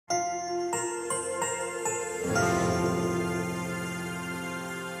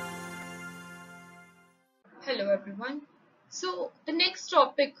everyone. So the next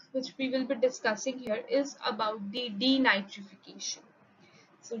topic which we will be discussing here is about the denitrification.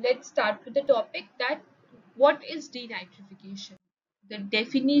 So let's start with the topic that what is denitrification? The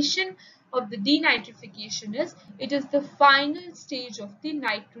definition of the denitrification is it is the final stage of the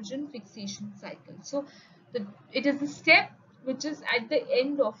nitrogen fixation cycle. So it is the step which is at the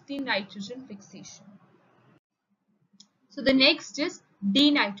end of the nitrogen fixation. So the next is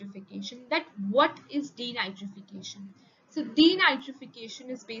denitrification. That what is denitrification? So denitrification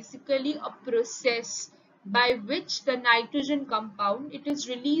is basically a process by which the nitrogen compound it is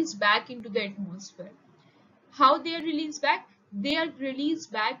released back into the atmosphere. How they are released back? They are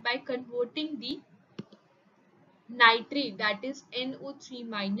released back by converting the nitrate, that is NO3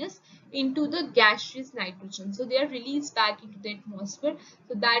 minus, into the gaseous nitrogen. So they are released back into the atmosphere.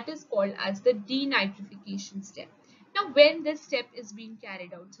 So that is called as the denitrification step. Now when this step is being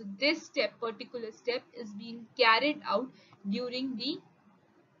carried out, so this particular step is being carried out during the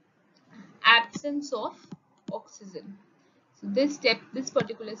absence of oxygen. So this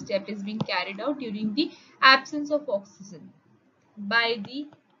particular step is being carried out during the absence of oxygen by the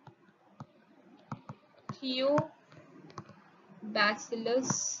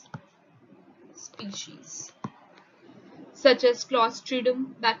Bacillus species such as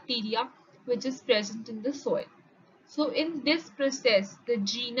Clostridium bacteria, which is present in the soil. So in this process, the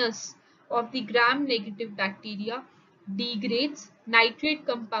genus of the gram-negative bacteria degrades nitrate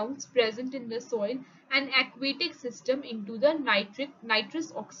compounds present in the soil and aquatic system into the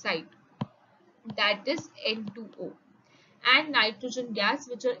nitrous oxide, that is N2O, and nitrogen gas,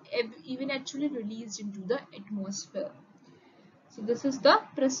 which are actually released into the atmosphere. So this is the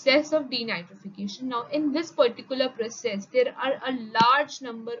process of denitrification. Now in this particular process, there are a large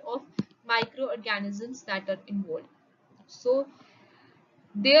number of microorganisms that are involved. So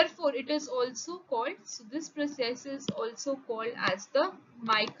therefore it is also called, so this process is also called as the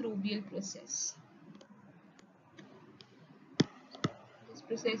microbial process. This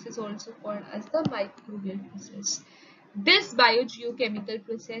process is also called as the microbial process. This biogeochemical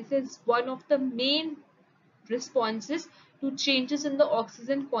process is one of the main responses to changes in the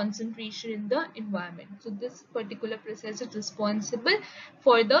oxygen concentration in the environment. So this particular process is responsible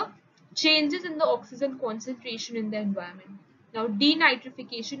for the changes in the oxygen concentration in the environment. Now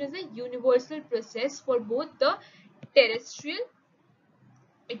denitrification is a universal process for both the terrestrial,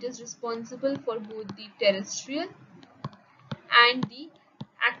 it is responsible for both the terrestrial and the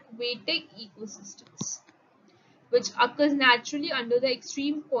aquatic ecosystems, which occurs naturally under the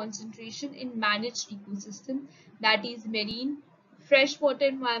extreme concentration in managed ecosystem, that is marine, freshwater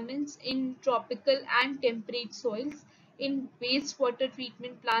environments, in tropical and temperate soils, in wastewater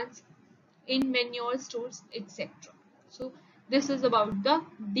treatment plants, in manure stores, etc. So this is about the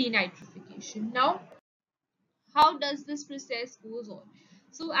denitrification. Now, how does this process goes on?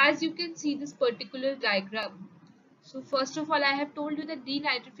 So as you can see this particular diagram, so first of all, I have told you that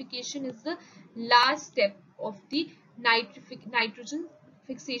denitrification is the last step of the nitrogen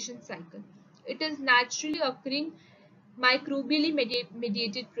fixation cycle. It is naturally occurring microbially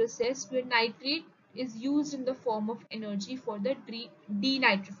mediated process where nitrate is used in the form of energy for the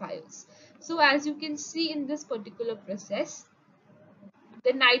denitrifiers. So as you can see in this particular process,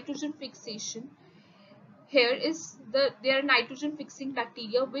 the nitrogen fixation here is there are nitrogen fixing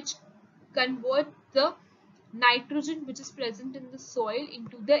bacteria which convert the nitrogen which is present in the soil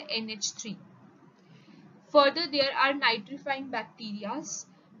into the NH3. Further, there are nitrifying bacteria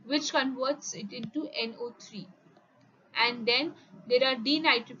which converts it into NO3, and then there are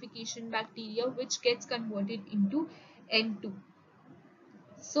denitrification bacteria which gets converted into N2.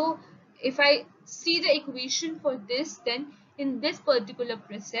 So if I see the equation for this, then in this particular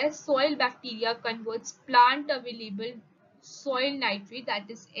process, soil bacteria converts plant available soil nitrate, that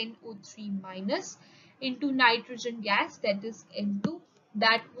is NO3 minus, into nitrogen gas, that is N2,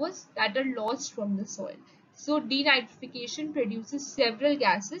 that are lost from the soil. So denitrification produces several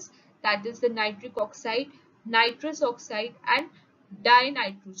gases, that is the nitric oxide, nitrous oxide and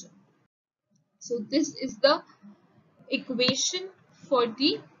dinitrogen. So this is the equation for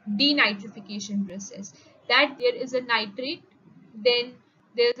the denitrification process, that there is a nitrate, then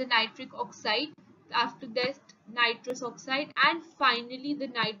there is a nitric oxide, after that nitrous oxide, and finally the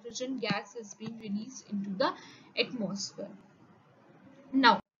nitrogen gas is being released into the atmosphere.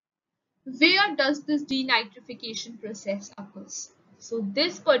 Now where does this denitrification process occurs? So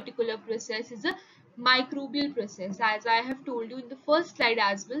this particular process is a microbial process, as I have told you in the first slide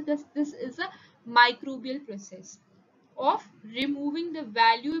as well. This is a microbial process of removing the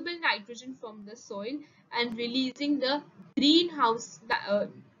valuable nitrogen from the soil and releasing the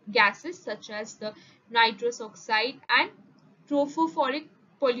gases such as the nitrous oxide and trophophoric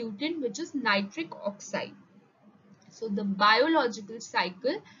pollutant, which is nitric oxide. So the biological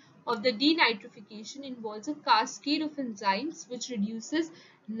cycle of the denitrification involves a cascade of enzymes which reduces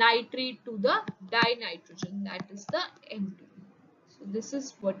nitrate to the dinitrogen, that is the N2. So this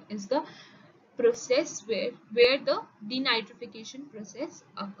is what is the process where the denitrification process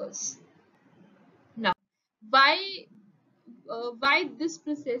occurs. Now, why why this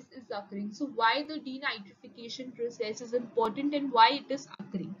process is occurring? So why the denitrification process is important and why it is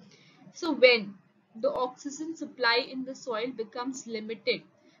occurring? So when the oxygen supply in the soil becomes limited,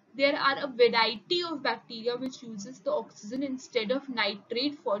 there are a variety of bacteria which uses the oxygen instead of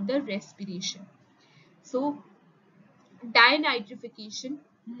nitrate for the respiration. So denitrification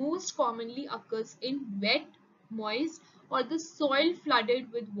most commonly occurs in wet, moist, or the soil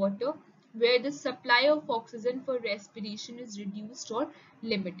flooded with water where the supply of oxygen for respiration is reduced or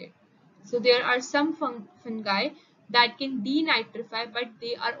limited. So there are some fungi that can denitrify, but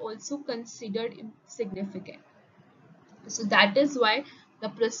they are also considered insignificant. So that is why the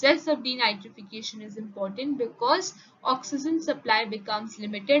process of denitrification is important, because oxygen supply becomes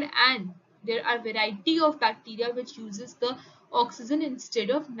limited and there are variety of bacteria which uses the oxygen instead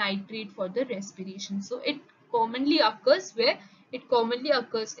of nitrate for the respiration. So it commonly occurs where? It commonly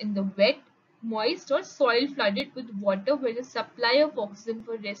occurs in the wet, moist or soil flooded with water where the supply of oxygen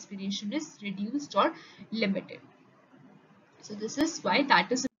for respiration is reduced or limited. So this is why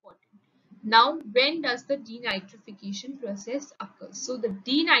that is important. Now, when does the denitrification process occur? So the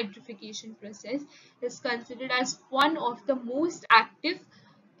denitrification process is considered as one of the most active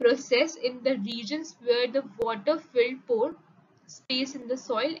process in the regions where the water filled pore space in the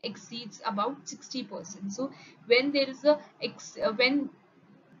soil exceeds about 60%. So when there is a when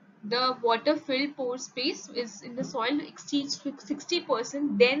the water filled pore space is in the soil exceeds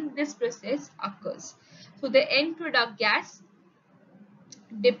 60%, then this process occurs. So the end product gas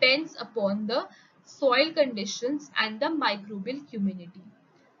depends upon the soil conditions and the microbial community.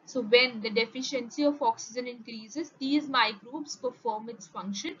 So when the deficiency of oxygen increases, these microbes perform its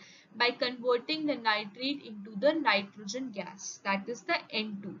function by converting the nitrate into the nitrogen gas, that is the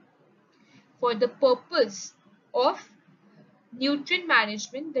N2. For the purpose of nutrient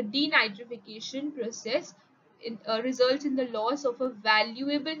management, the denitrification process results in the loss of a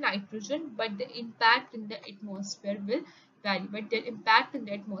valuable nitrogen, but the impact in the atmosphere will vary. But the impact in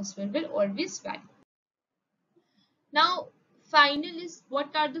the atmosphere will always vary. Now, final is,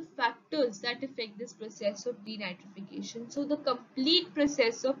 what are the factors that affect this process of denitrification? So the complete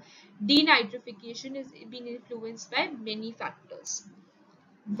process of denitrification is being influenced by many factors.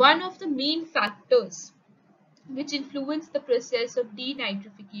 One of the main factors which influence the process of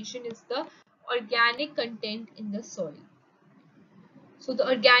denitrification is the organic content in the soil. So the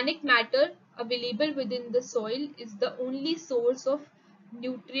organic matter available within the soil is the only source of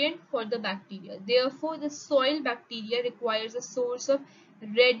nutrient for the bacteria. Therefore, the soil bacteria requires a source of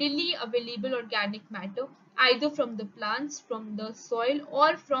readily available organic matter, either from the plants, from the soil,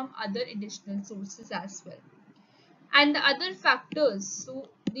 or from other additional sources as well. And the other factors, so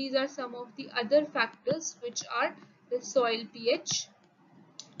these are some of the other factors, which are the soil pH,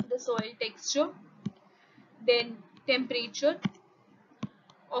 the soil texture, then temperature,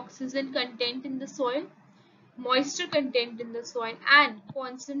 oxygen content in the soil, moisture content in the soil, and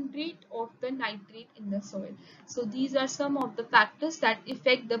concentrate of the nitrate in the soil. So these are some of the factors that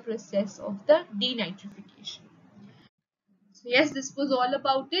affect the process of the denitrification. So yes, this was all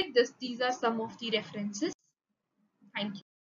about it. These are some of the references. Thank you.